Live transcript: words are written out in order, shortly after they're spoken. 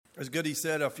As Goody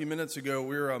said a few minutes ago,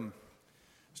 we're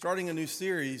starting a new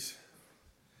series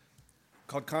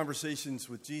called Conversations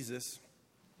with Jesus.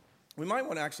 We might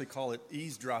want to actually call it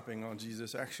Eavesdropping on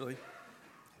Jesus, actually.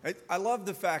 I love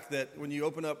the fact that when you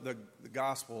open up the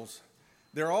Gospels,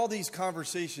 there are all these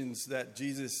conversations that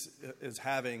Jesus is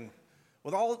having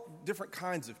with all different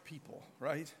kinds of people,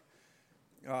 right?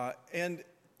 And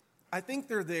I think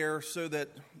they're there so that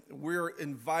we're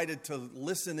invited to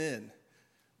listen in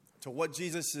to what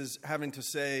Jesus is having to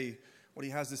say, what he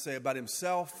has to say about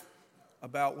himself,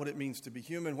 about what it means to be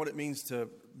human, what it means to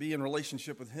be in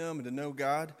relationship with him and to know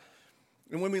God.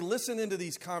 And when we listen into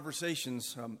these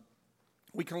conversations,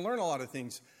 we can learn a lot of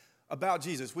things about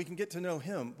Jesus. We can get to know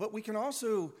him, but we can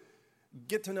also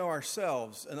get to know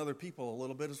ourselves and other people a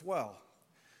little bit as well.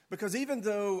 Because even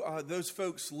though those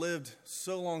folks lived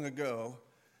so long ago,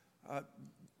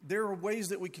 there are ways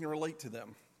that we can relate to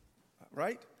them,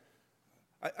 right?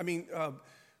 I mean,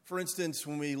 for instance,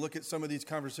 when we look at some of these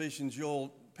conversations,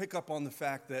 you'll pick up on the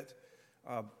fact that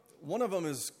one of them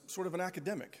is sort of an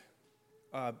academic.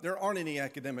 There aren't any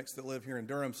academics that live here in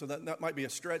Durham, so that might be a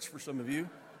stretch for some of you.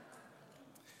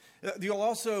 You'll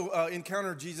also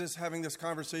encounter Jesus having this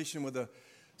conversation with a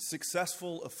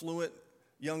successful, affluent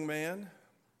young man,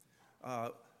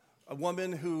 a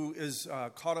woman who is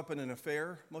caught up in an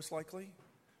affair, most likely,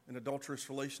 an adulterous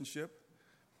relationship,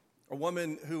 a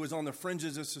woman who is on the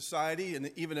fringes of society,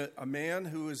 and even a man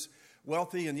who is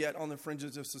wealthy and yet on the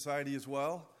fringes of society as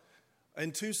well,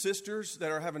 and two sisters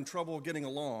that are having trouble getting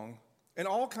along, and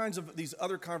all kinds of these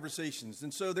other conversations.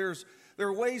 And so there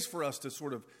are ways for us to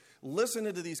sort of listen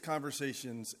into these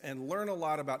conversations and learn a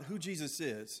lot about who Jesus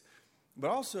is, but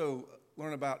also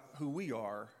learn about who we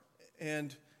are,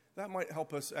 and that might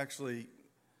help us actually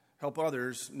help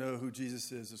others know who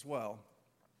Jesus is as well.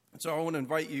 And so I want to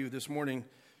invite you this morning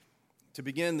to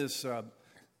begin this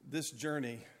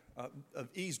journey of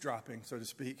eavesdropping, so to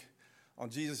speak, on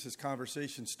Jesus'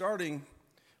 conversation, starting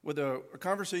with a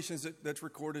conversation that's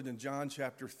recorded in John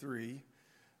chapter 3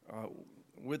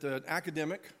 with an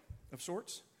academic of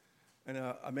sorts and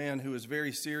a man who is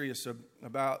very serious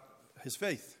about his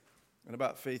faith and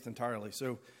about faith entirely.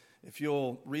 So if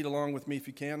you'll read along with me if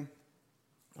you can,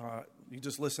 you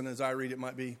just listen as I read, it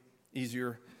might be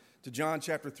easier. To John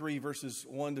chapter 3, verses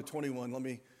 1 to 21. Let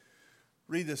me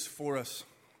read this for us.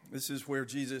 This is where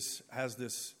Jesus has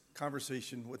this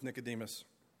conversation with Nicodemus.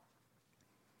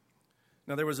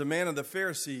 Now there was a man of the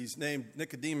Pharisees named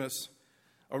Nicodemus,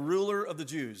 a ruler of the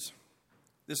Jews.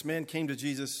 This man came to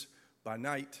Jesus by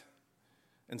night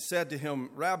and said to him,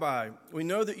 "Rabbi, we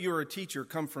know that you are a teacher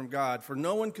come from God, for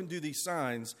no one can do these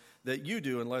signs that you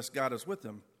do unless God is with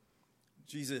him."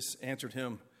 Jesus answered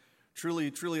him, "Truly,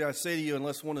 truly, I say to you,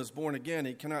 unless one is born again,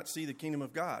 he cannot see the kingdom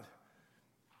of God."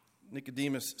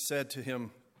 Nicodemus said to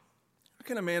him, "How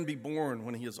can a man be born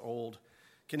when he is old?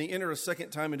 Can he enter a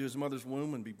second time into his mother's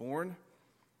womb and be born?"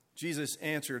 Jesus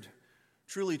answered,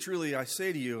 "Truly, truly, I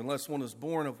say to you, unless one is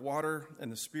born of water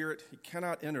and the Spirit, he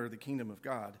cannot enter the kingdom of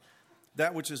God.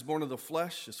 That which is born of the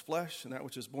flesh is flesh, and that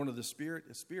which is born of the Spirit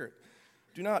is spirit.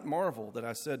 Do not marvel that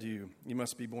I said to you, you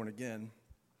must be born again.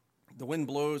 The wind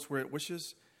blows where it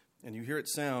wishes, and you hear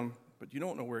its sound, but you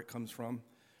don't know where it comes from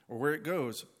or where it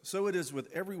goes. So it is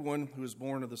with everyone who is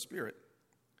born of the Spirit."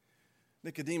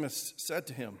 Nicodemus said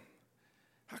to him,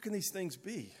 "How can these things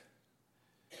be?"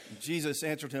 And Jesus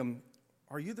answered him,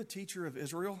 "Are you the teacher of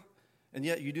Israel, and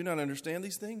yet you do not understand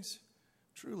these things?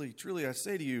 Truly, truly, I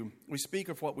say to you, we speak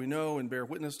of what we know and bear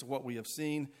witness to what we have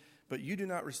seen, but you do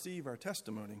not receive our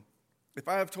testimony. If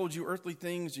I have told you earthly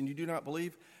things and you do not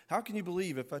believe, how can you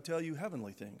believe if I tell you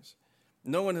heavenly things?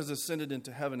 No one has ascended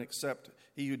into heaven except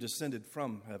he who descended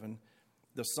from heaven,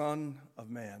 the Son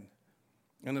of Man.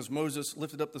 And as Moses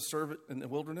lifted up the serpent in the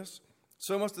wilderness,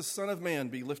 so must the Son of Man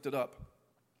be lifted up,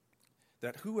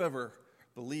 that whoever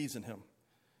believes in him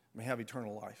may have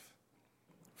eternal life.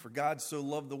 For God so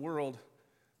loved the world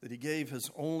that he gave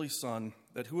his only Son,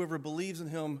 that whoever believes in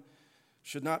him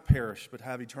should not perish but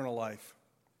have eternal life.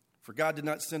 For God did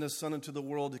not send his Son into the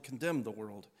world to condemn the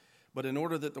world, but in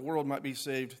order that the world might be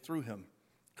saved through him.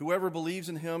 Whoever believes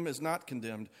in him is not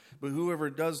condemned, but whoever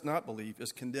does not believe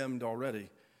is condemned already,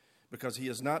 because he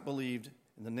has not believed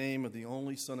in the name of the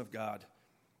only Son of God.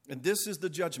 And this is the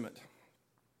judgment.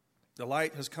 The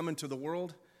light has come into the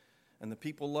world, and the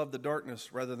people love the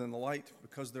darkness rather than the light,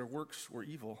 because their works were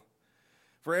evil.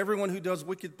 For everyone who does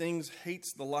wicked things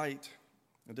hates the light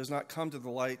and does not come to the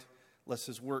light, lest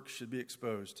his works should be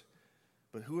exposed.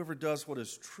 But whoever does what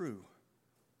is true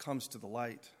comes to the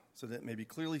light, so that it may be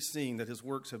clearly seen that his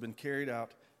works have been carried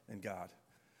out in God.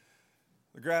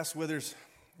 The grass withers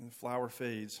and the flower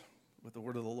fades, but the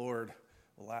word of the Lord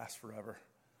will last forever.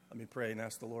 Let me pray and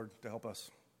ask the Lord to help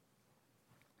us.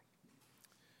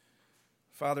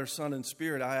 Father, Son, and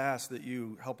Spirit, I ask that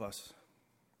you help us,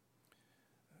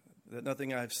 that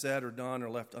nothing I've said or done or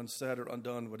left unsaid or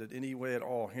undone would in any way at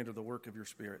all hinder the work of your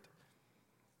Spirit.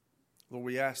 Lord,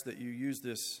 we ask that you use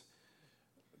this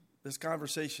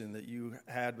conversation that you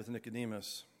had with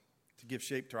Nicodemus to give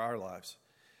shape to our lives,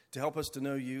 to help us to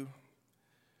know you,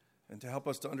 and to help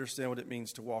us to understand what it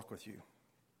means to walk with you.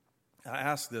 I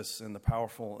ask this in the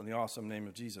powerful and the awesome name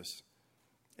of Jesus.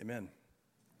 Amen.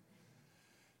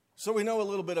 So we know a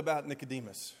little bit about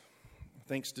Nicodemus,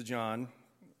 thanks to John.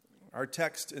 Our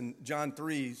text in John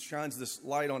 3 shines this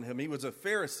light on him. He was a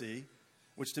Pharisee,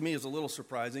 which to me is a little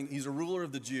surprising. He's a ruler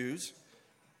of the Jews,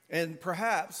 and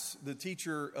perhaps the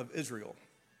teacher of Israel.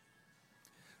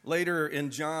 Later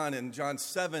in John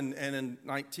 7 and in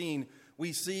 19,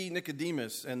 we see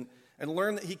Nicodemus and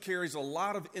learn that he carries a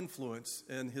lot of influence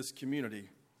in his community.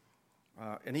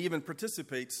 And he even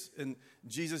participates in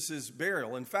Jesus'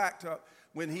 burial. In fact,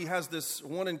 when he has this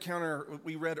one encounter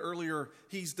we read earlier,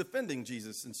 he's defending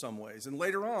Jesus in some ways. And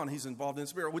later on, he's involved in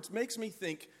his burial, which makes me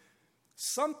think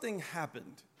something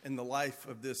happened in the life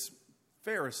of this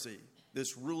Pharisee,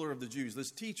 this ruler of the Jews, this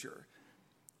teacher,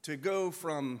 to go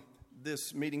from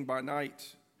this meeting by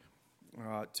night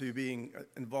to being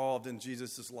involved in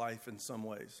Jesus' life in some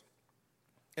ways.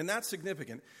 And that's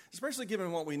significant, especially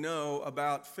given what we know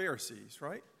about Pharisees,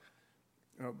 right?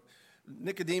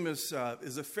 Nicodemus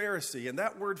is a Pharisee, and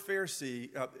that word Pharisee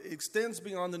extends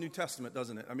beyond the New Testament,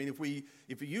 doesn't it? I mean, if we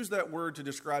use that word to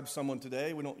describe someone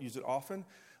today, we don't use it often,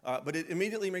 but it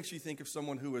immediately makes you think of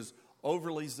someone who is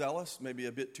overly zealous, maybe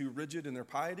a bit too rigid in their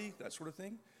piety, that sort of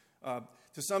thing.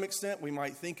 To some extent, we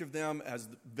might think of them as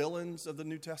the villains of the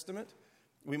New Testament.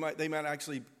 They might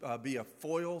actually be a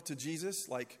foil to Jesus,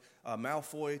 like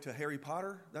Malfoy to Harry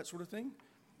Potter, that sort of thing.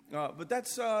 But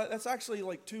that's actually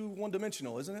like too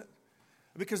one-dimensional, isn't it?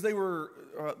 Because they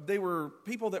were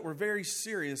people that were very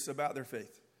serious about their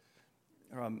faith.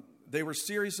 They were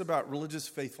serious about religious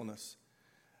faithfulness.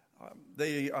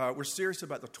 They were serious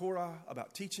about the Torah,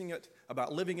 about teaching it,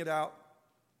 about living it out,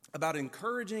 about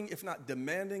encouraging, if not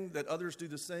demanding, that others do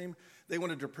the same. They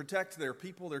wanted to protect their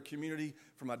people, their community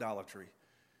from idolatry.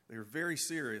 They were very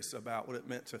serious about what it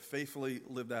meant to faithfully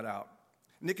live that out.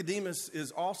 Nicodemus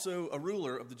is also a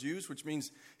ruler of the Jews, which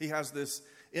means he has this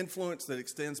influence that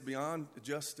extends beyond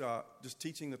just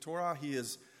teaching the Torah. He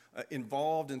is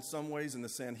involved in some ways in the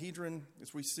Sanhedrin,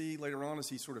 as we see later on as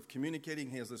he's sort of communicating.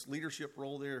 He has this leadership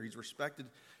role there. He's respected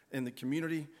in the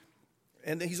community.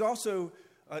 And he's also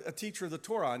a teacher of the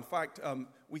Torah. In fact,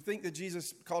 we think that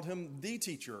Jesus called him the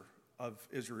teacher of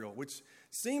Israel, which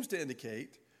seems to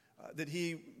indicate that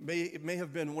he may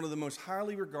have been one of the most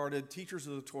highly regarded teachers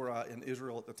of the Torah in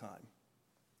Israel at the time.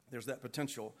 There's that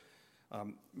potential.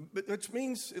 But which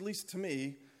means, at least to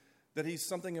me, that he's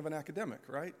something of an academic,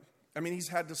 right? I mean, he's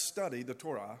had to study the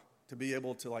Torah to be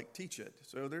able to, teach it.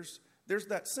 So there's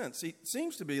that sense. He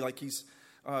seems to be like he's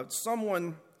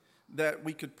someone that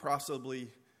we could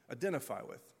possibly identify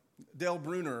with. Dale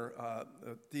Bruner, a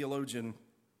theologian,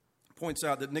 points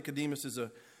out that Nicodemus is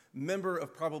a member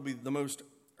of probably the most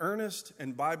earnest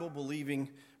and Bible-believing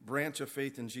branch of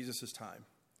faith in Jesus' time.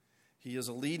 He is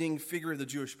a leading figure of the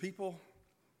Jewish people,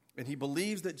 and he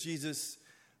believes that Jesus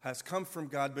has come from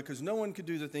God because no one could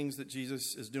do the things that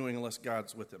Jesus is doing unless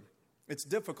God's with him. It's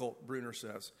difficult, Bruner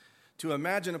says, to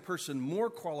imagine a person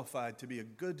more qualified to be a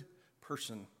good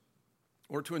person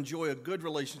or to enjoy a good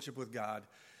relationship with God,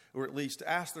 or at least to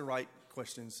ask the right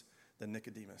questions than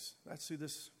Nicodemus. That's who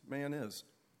this man is.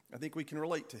 I think we can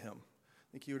relate to him.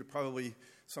 I think he would probably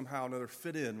somehow or another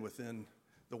fit in within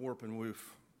the warp and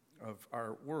woof of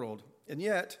our world. And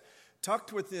yet,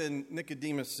 tucked within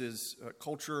Nicodemus's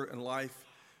culture and life,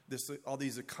 all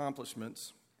these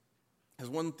accomplishments, as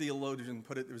one theologian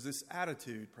put it, there was this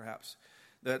attitude, perhaps,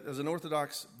 that as an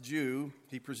Orthodox Jew,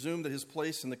 he presumed that his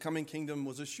place in the coming kingdom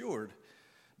was assured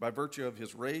by virtue of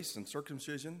his race and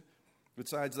circumcision.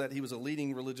 Besides that, he was a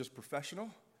leading religious professional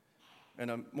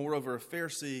and moreover a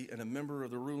Pharisee and a member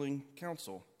of the ruling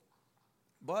council.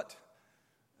 But,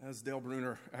 as Dale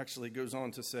Bruner actually goes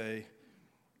on to say,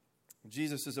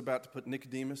 Jesus is about to put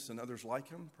Nicodemus and others like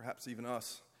him, perhaps even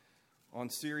us, on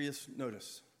serious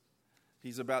notice.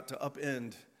 He's about to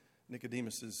upend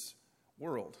Nicodemus's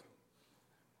world.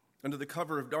 Under the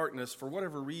cover of darkness, for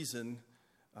whatever reason,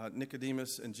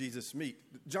 Nicodemus and Jesus meet.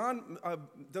 John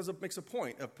makes a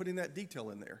point of putting that detail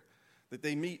in there, that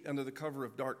they meet under the cover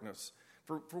of darkness.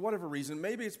 For whatever reason,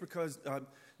 maybe it's because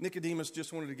Nicodemus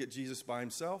just wanted to get Jesus by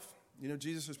himself. You know,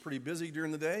 Jesus was pretty busy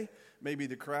during the day. Maybe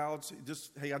the crowds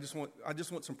I just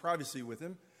want some privacy with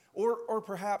him. Or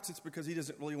perhaps it's because he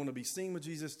doesn't really want to be seen with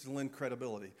Jesus to lend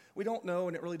credibility. We don't know,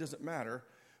 and it really doesn't matter,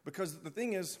 because the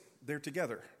thing is, they're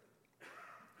together.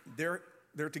 They're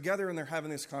together and they're having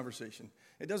this conversation.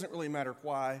 It doesn't really matter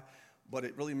why, but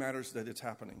it really matters that it's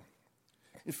happening.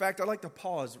 In fact, I'd like to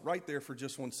pause right there for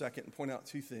just 1 second and point out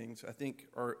two things I think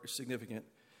are significant.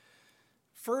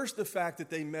 First, the fact that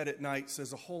they met at night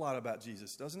says a whole lot about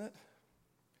Jesus, doesn't it?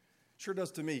 Sure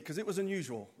does to me, because it was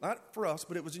unusual. Not for us,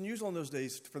 but it was unusual in those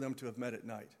days for them to have met at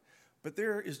night. But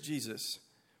there is Jesus.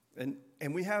 And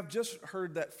we have just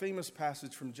heard that famous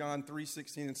passage from John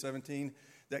 3:16 and 17,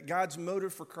 that God's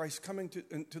motive for Christ coming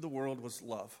into the world was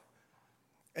love.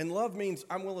 And love means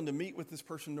I'm willing to meet with this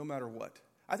person no matter what.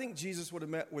 I think Jesus would have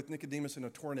met with Nicodemus in a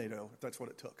tornado if that's what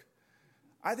it took.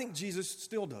 I think Jesus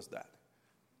still does that.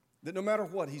 That no matter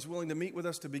what, he's willing to meet with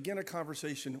us to begin a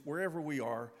conversation wherever we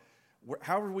are.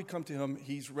 However we come to him,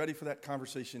 he's ready for that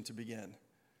conversation to begin.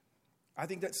 I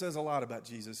think that says a lot about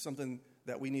Jesus, something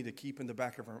that we need to keep in the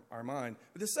back of our mind.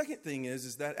 But the second thing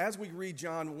is that as we read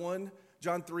John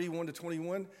 3, 1 to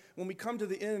 21, when we come to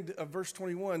the end of verse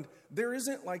 21, there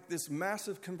isn't like this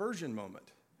massive conversion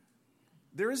moment.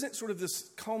 There isn't sort of this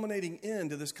culminating end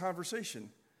to this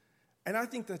conversation. And I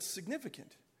think that's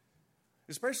significant,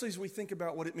 especially as we think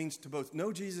about what it means to both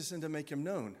know Jesus and to make him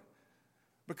known.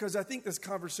 Because I think this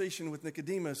conversation with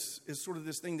Nicodemus is sort of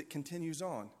this thing that continues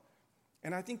on.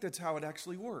 And I think that's how it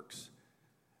actually works.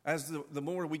 As the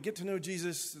more we get to know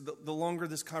Jesus, the longer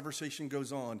this conversation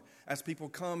goes on. As people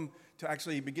come to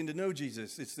actually begin to know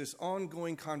Jesus, it's this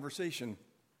ongoing conversation.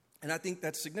 And I think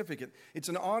that's significant. It's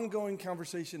an ongoing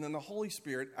conversation, and the Holy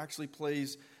Spirit actually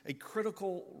plays a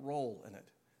critical role in it.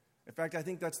 In fact, I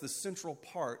think that's the central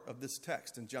part of this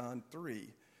text in John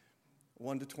 3,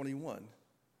 1 to 21.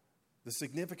 The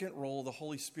significant role of the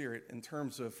Holy Spirit in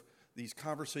terms of these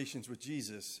conversations with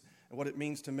Jesus and what it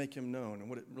means to make him known and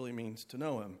what it really means to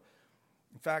know him.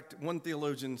 In fact, one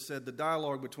theologian said the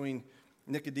dialogue between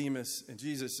Nicodemus and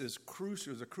Jesus is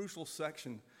crucial, is a crucial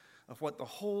section of what the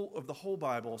whole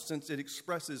Bible, since it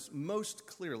expresses most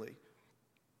clearly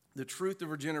the truth of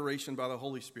regeneration by the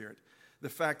Holy Spirit, the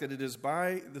fact that it is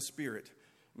by the Spirit,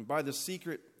 and by the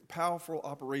secret, powerful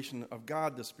operation of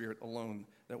God the Spirit alone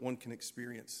that one can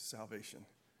experience salvation.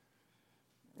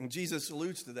 And Jesus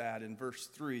alludes to that in verse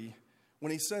 3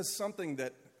 when he says something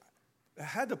that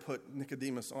had to put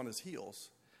Nicodemus on his heels.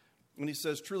 When he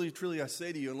says, "Truly, truly, I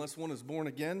say to you, unless one is born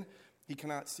again, he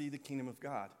cannot see the kingdom of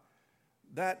God."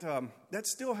 That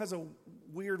still has a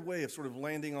weird way of sort of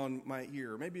landing on my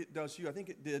ear. Maybe it does you. I think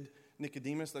it did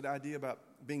Nicodemus, that idea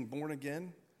about being born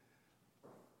again.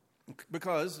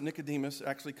 Because Nicodemus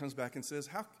actually comes back and says,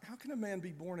 how can a man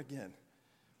be born again?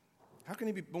 How can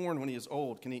he be born when he is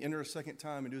old? Can he enter a second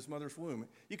time into his mother's womb?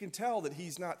 You can tell that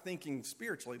he's not thinking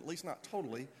spiritually, at least not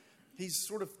totally. He's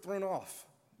sort of thrown off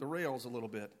the rails a little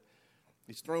bit.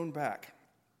 He's thrown back.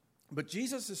 But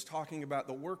Jesus is talking about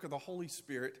the work of the Holy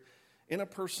Spirit in a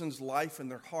person's life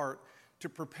and their heart to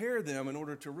prepare them in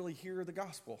order to really hear the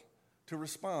gospel, to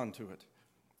respond to it.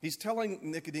 He's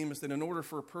telling Nicodemus that in order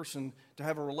for a person to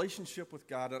have a relationship with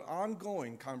God, an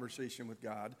ongoing conversation with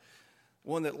God,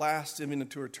 one that lasts even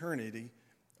into eternity,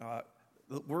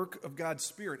 the work of God's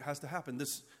Spirit has to happen,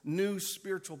 this new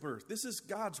spiritual birth. This is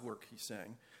God's work, he's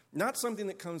saying. Not something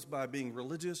that comes by being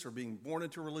religious or being born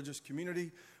into a religious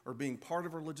community or being part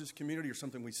of a religious community or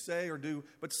something we say or do,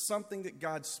 but something that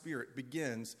God's Spirit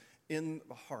begins in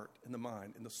the heart, in the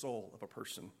mind, in the soul of a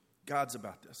person. God's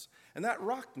about this. And that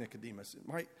rocked Nicodemus. It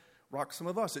might rock some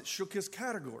of us. It shook his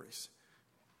categories.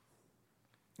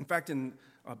 In fact,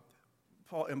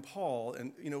 Paul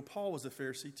was a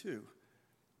Pharisee too.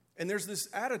 And there's this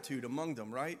attitude among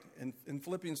them, right? And in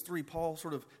Philippians 3, Paul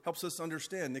sort of helps us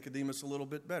understand Nicodemus a little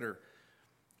bit better.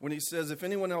 When he says, if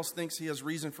anyone else thinks he has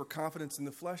reason for confidence in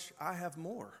the flesh, I have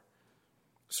more.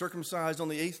 Circumcised on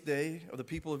the 8th day of the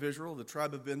people of Israel, the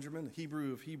tribe of Benjamin, the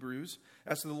Hebrew of Hebrews,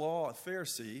 as to the law, a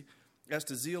Pharisee, as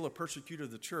to zeal, a persecutor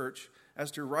of the church,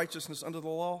 as to righteousness under the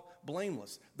law,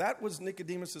 blameless. That was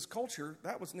Nicodemus's culture.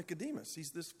 That was Nicodemus.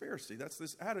 He's this Pharisee. That's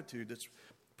this attitude that's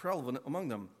prevalent among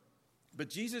them. But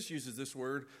Jesus uses this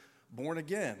word, born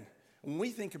again. When we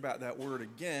think about that word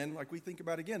again, like we think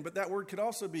about again, but that word could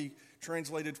also be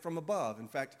translated from above. In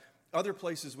fact, other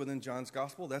places within John's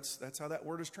gospel, that's how that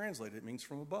word is translated. It means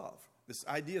from above. This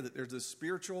idea that there's this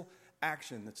spiritual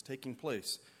action that's taking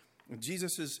place. And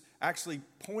Jesus is actually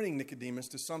pointing Nicodemus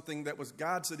to something that was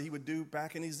God said he would do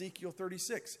back in Ezekiel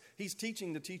 36. He's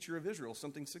teaching the teacher of Israel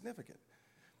something significant.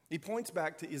 He points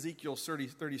back to Ezekiel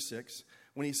 36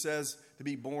 when he says to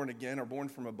be born again or born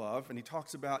from above. And he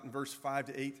talks about in verse 5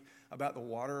 to 8 about the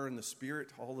water and the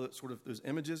Spirit, all the sort of those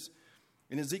images.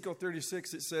 In Ezekiel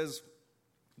 36, it says,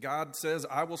 God says,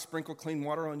 I will sprinkle clean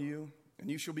water on you, and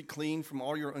you shall be clean from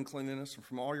all your uncleanness, and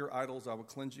from all your idols I will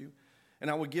cleanse you. And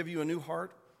I will give you a new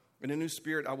heart, and a new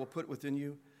spirit I will put within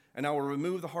you. And I will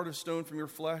remove the heart of stone from your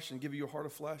flesh and give you a heart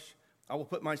of flesh. I will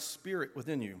put my spirit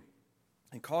within you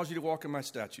and cause you to walk in my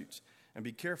statutes and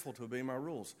be careful to obey my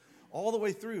rules. All the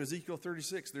way through Ezekiel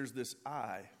 36, there's this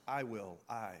I will.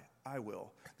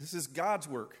 This is God's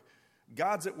work.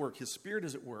 God's at work. His spirit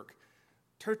is at work,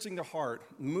 touching the heart,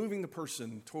 moving the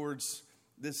person towards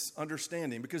this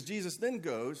understanding. Because Jesus then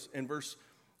goes in verse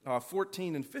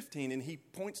 14 and 15, and he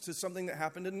points to something that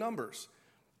happened in Numbers.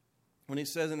 When he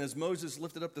says, and as Moses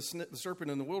lifted up the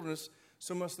serpent in the wilderness,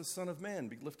 so must the Son of Man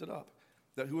be lifted up,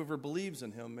 that whoever believes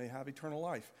in him may have eternal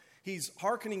life. He's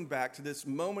hearkening back to this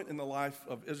moment in the life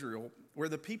of Israel where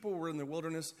the people were in the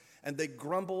wilderness and they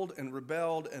grumbled and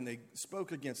rebelled and they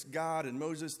spoke against God and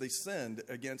Moses. They sinned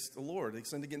against the Lord. They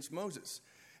sinned against Moses.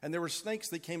 And there were snakes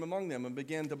that came among them and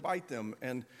began to bite them.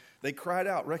 And they cried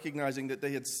out, recognizing that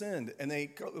they had sinned. And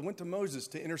they went to Moses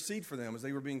to intercede for them as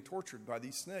they were being tortured by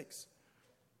these snakes.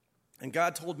 And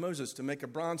God told Moses to make a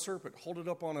bronze serpent, hold it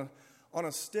up on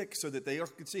a stick so that they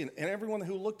could see it. And everyone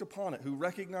who looked upon it, who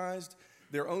recognized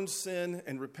their own sin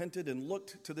and repented and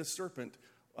looked to this serpent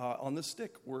on the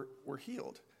stick were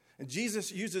healed. And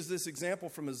Jesus uses this example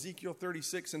from Ezekiel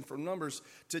 36 and from Numbers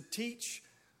to teach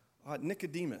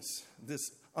Nicodemus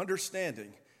this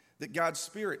understanding that God's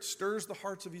Spirit stirs the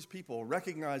hearts of his people,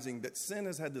 recognizing that sin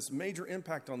has had this major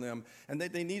impact on them and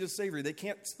that they need a Savior. They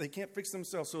can't fix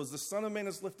themselves. So as the Son of Man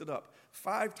is lifted up,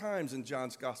 5 times in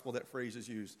John's Gospel that phrase is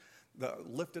used, the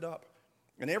lifted up.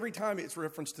 And every time it's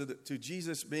referenced to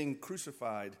Jesus being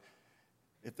crucified,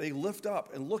 if they lift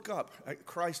up and look up at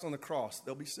Christ on the cross,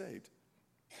 they'll be saved.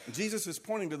 And Jesus is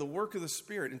pointing to the work of the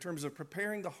Spirit in terms of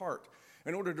preparing the heart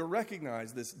in order to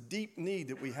recognize this deep need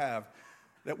that we have,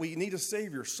 that we need a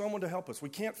Savior, someone to help us. We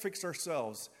can't fix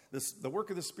ourselves. The work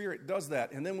of the Spirit does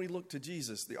that. And then we look to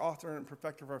Jesus, the author and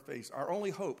perfecter of our faith, our only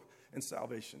hope in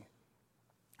salvation.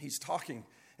 He's talking,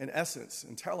 in essence,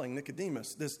 and telling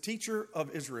Nicodemus, this teacher of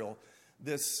Israel,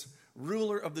 this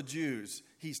ruler of the Jews,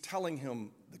 he's telling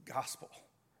him the gospel.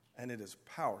 And it is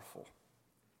powerful.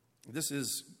 This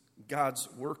is God's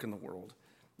work in the world.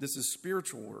 This is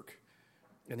spiritual work.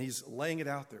 And he's laying it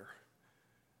out there.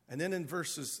 And then in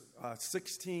verses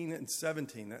 16 and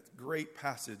 17, that great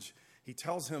passage, he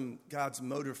tells him God's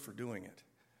motive for doing it.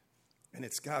 And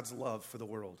it's God's love for the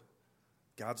world.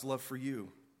 God's love for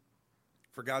you.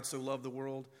 For God so loved the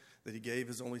world that he gave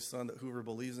his only Son, that whoever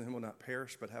believes in him will not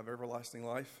perish but have everlasting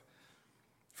life.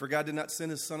 For God did not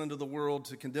send his Son into the world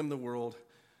to condemn the world,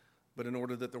 but in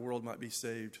order that the world might be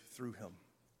saved through him.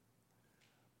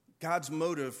 God's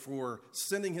motive for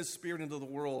sending his Spirit into the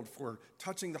world, for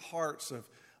touching the hearts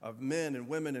of men and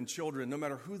women and children, no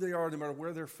matter who they are, no matter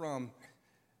where they're from,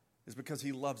 is because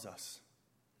he loves us.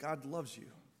 God loves you.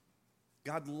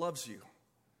 God loves you.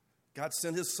 God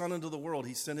sent his Son into the world.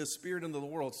 He sent his Spirit into the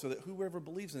world so that whoever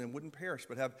believes in him wouldn't perish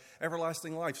but have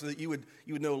everlasting life, so that you would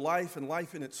know life and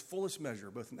life in its fullest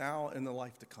measure, both now and the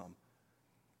life to come.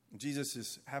 And Jesus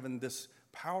is having this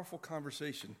powerful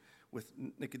conversation with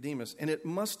Nicodemus, and it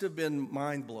must have been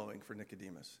mind-blowing for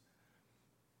Nicodemus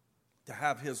to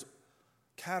have his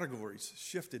categories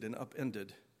shifted and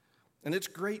upended. And it's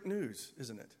great news,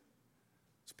 isn't it?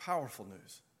 It's powerful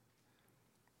news.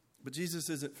 But Jesus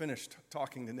isn't finished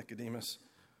talking to Nicodemus,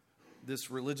 this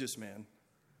religious man.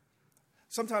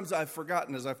 Sometimes I've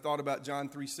forgotten as I've thought about John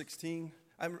 3:16.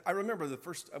 I remember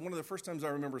one of the first times I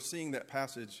remember seeing that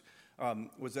passage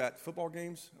was at football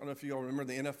games. I don't know if you all remember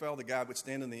the NFL. The guy would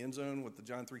stand in the end zone with the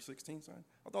John 3:16 sign.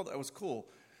 I thought that was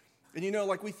cool. And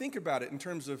we think about it in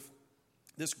terms of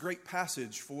this great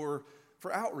passage for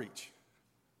outreach.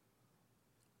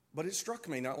 But it struck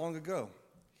me not long ago.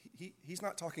 He's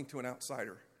not talking to an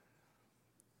outsider.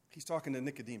 He's talking to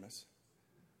Nicodemus.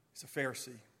 He's a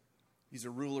Pharisee. He's a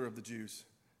ruler of the Jews.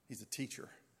 He's a teacher.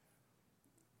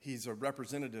 He's a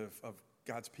representative of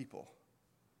God's people.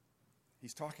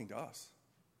 He's talking to us.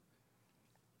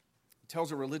 He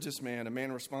tells a religious man, a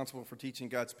man responsible for teaching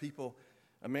God's people,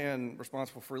 a man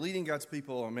responsible for leading God's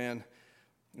people, a man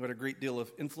who had a great deal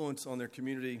of influence on their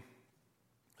community,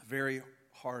 a very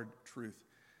hard truth.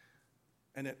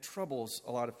 And it troubles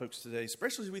a lot of folks today,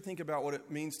 especially as we think about what it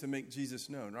means to make Jesus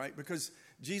known, right? Because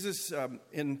Jesus,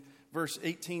 in verse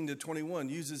 18 to 21,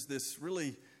 uses this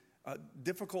really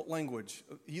difficult language.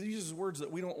 He uses words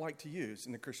that we don't like to use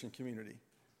in the Christian community.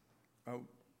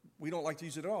 We don't like to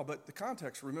use it at all, but the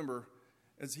context, remember,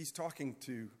 as he's talking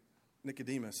to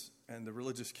Nicodemus and the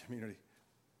religious community.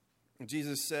 And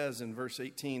Jesus says in verse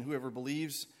 18, whoever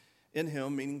believes in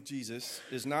him, meaning Jesus,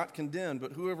 is not condemned,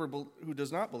 but whoever who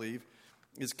does not believe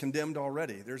is condemned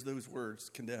already. There's those words,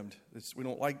 condemned. We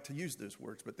don't like to use those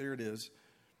words, but there it is.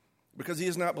 Because he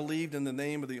has not believed in the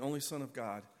name of the only Son of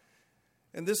God.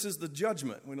 And this is the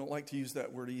judgment. We don't like to use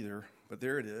that word either, but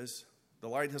there it is. The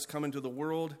light has come into the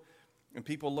world, and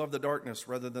people love the darkness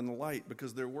rather than the light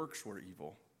because their works were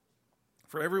evil.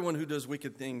 For everyone who does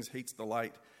wicked things hates the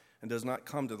light and does not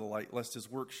come to the light, lest his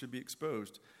works should be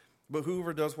exposed. But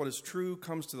whoever does what is true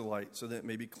comes to the light, so that it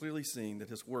may be clearly seen that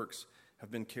his works have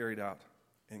been carried out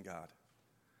in God.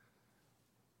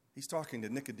 He's talking to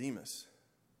Nicodemus.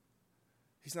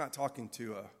 He's not talking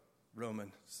to a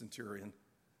Roman centurion.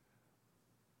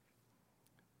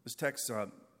 This text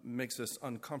makes us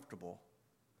uncomfortable.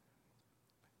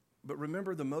 But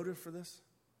remember the motive for this?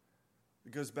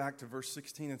 It goes back to verse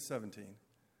 16 and 17.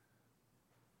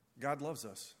 God loves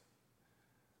us.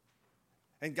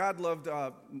 And God loved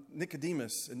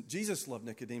Nicodemus, and Jesus loved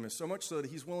Nicodemus so much so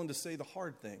that he's willing to say the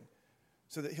hard thing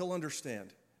so that he'll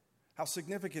understand how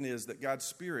significant it is that God's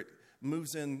Spirit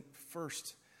moves in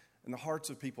first in the hearts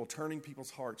of people, turning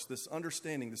people's hearts, this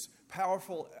understanding, this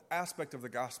powerful aspect of the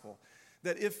gospel,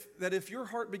 that if your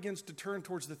heart begins to turn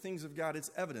towards the things of God,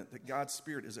 it's evident that God's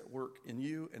Spirit is at work in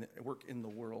you and at work in the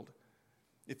world.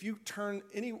 If you turn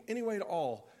any way at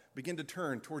all, begin to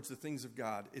turn towards the things of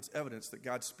God, it's evidence that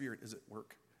God's Spirit is at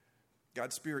work.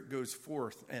 God's Spirit goes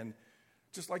forth and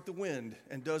just like the wind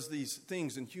and does these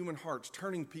things in human hearts,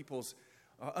 turning people's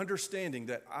understanding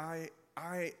that I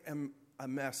am a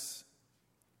mess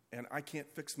and I can't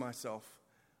fix myself.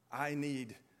 I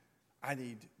need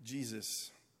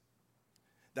Jesus.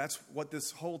 That's what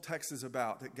this whole text is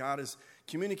about, that God is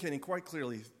communicating quite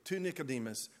clearly to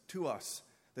Nicodemus, to us,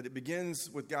 that it begins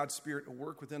with God's Spirit to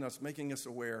work within us, making us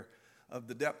aware of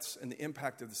the depths and the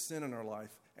impact of the sin in our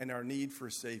life and our need for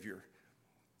a Savior.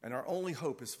 And our only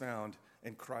hope is found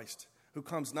in Christ, who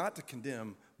comes not to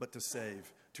condemn, but to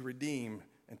save, to redeem,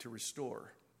 and to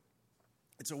restore.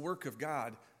 It's a work of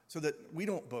God so that we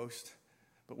don't boast,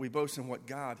 but we boast in what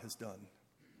God has done.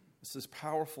 It's this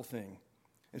powerful thing.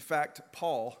 In fact,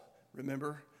 Paul,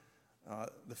 remember,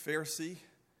 the Pharisee,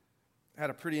 had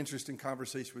a pretty interesting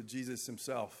conversation with Jesus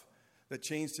himself that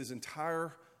changed his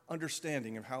entire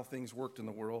understanding of how things worked in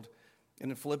the world.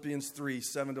 And in Philippians 3,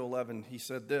 7-11, he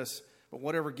said this, "But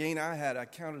whatever gain I had, I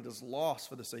counted as loss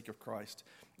for the sake of Christ.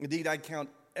 Indeed, I count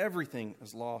everything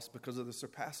as loss because of the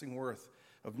surpassing worth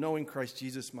of knowing Christ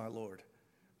Jesus my Lord.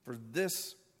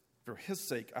 For his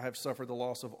sake, I have suffered the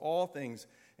loss of all things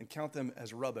and count them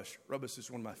as rubbish." Rubbish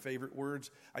is one of my favorite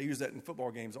words. I use that in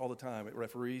football games all the time at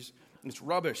referees. It's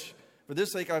rubbish. For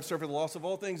this sake, I have suffered the loss of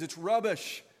all things. It's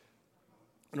rubbish,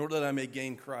 in order that I may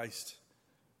gain Christ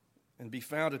and be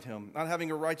found in him, not having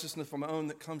a righteousness of my own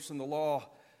that comes from the law,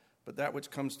 but that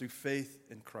which comes through faith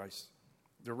in Christ.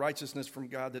 The righteousness from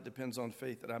God that depends on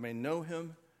faith, that I may know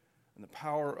him and the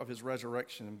power of his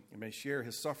resurrection, and may share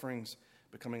his sufferings,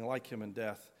 becoming like him in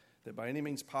death, that by any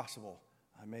means possible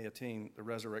I may attain the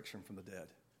resurrection from the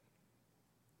dead.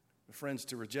 But friends,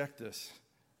 to reject this,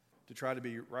 to try to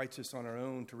be righteous on our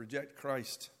own, to reject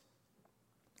Christ,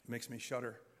 it makes me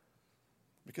shudder.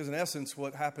 Because in essence,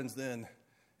 what happens then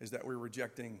is that we're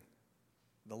rejecting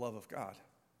the love of God.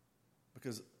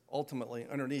 Because ultimately,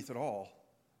 underneath it all,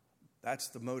 that's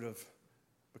the motive.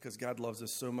 Because God loves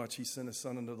us so much, he sent his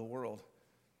Son into the world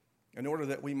in order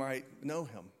that we might know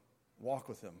him, walk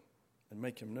with him, and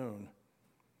make him known.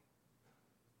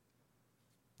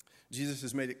 Jesus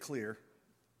has made it clear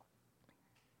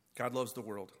God loves the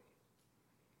world.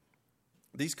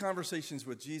 These conversations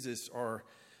with Jesus are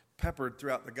peppered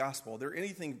throughout the gospel. They're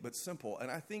anything but simple, and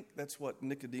I think that's what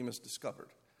Nicodemus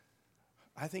discovered.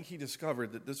 I think he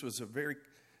discovered that this was a very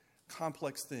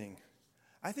complex thing.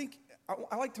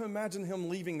 I like to imagine him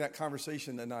leaving that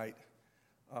conversation that night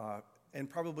and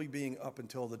probably being up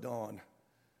until the dawn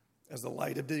as the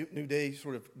light of the new day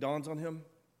sort of dawns on him,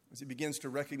 as he begins to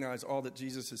recognize all that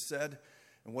Jesus has said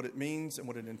and what it means and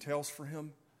what it entails for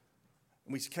him.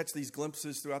 And we catch these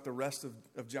glimpses throughout the rest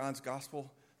of John's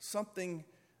gospel. Something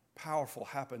powerful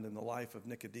happened in the life of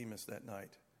Nicodemus that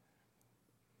night,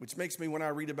 which makes me, when I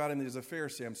read about him as a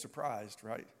Pharisee, I'm surprised,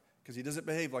 right? Because he doesn't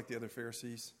behave like the other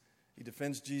Pharisees. He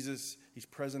defends Jesus. He's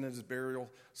present at his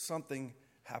burial. Something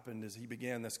happened as he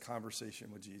began this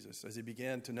conversation with Jesus, as he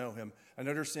began to know him and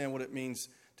understand what it means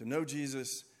to know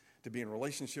Jesus, to be in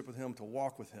relationship with him, to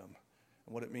walk with him,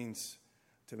 and what it means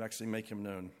to actually make him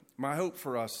known. My hope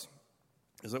for us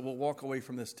is that we'll walk away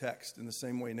from this text in the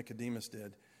same way Nicodemus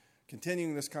did,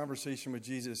 continuing this conversation with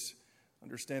Jesus,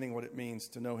 understanding what it means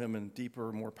to know him in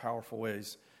deeper, more powerful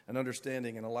ways, and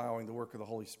understanding and allowing the work of the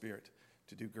Holy Spirit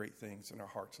to do great things in our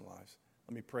hearts and lives.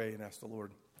 Let me pray and ask the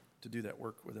Lord to do that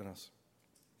work within us.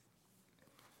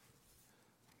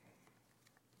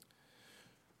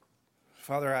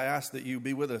 Father, I ask that you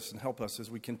be with us and help us as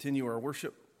we continue our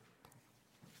worship.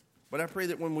 But I pray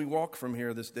that when we walk from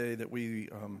here this day, that we're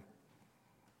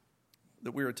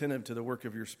attentive to the work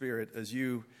of your Spirit as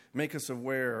you make us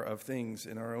aware of things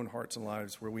in our own hearts and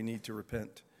lives where we need to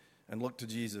repent and look to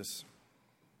Jesus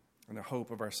and the hope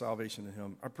of our salvation in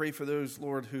him. I pray for those,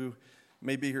 Lord, who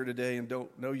may be here today and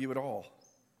don't know you at all,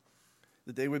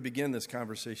 that they would begin this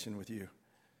conversation with you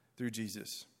through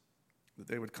Jesus, that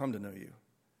they would come to know you.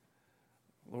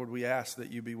 Lord, we ask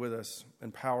that you be with us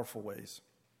in powerful ways.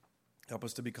 Help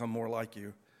us to become more like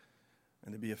you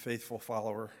and to be a faithful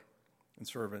follower and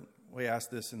servant. We ask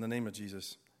this in the name of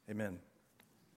Jesus. Amen.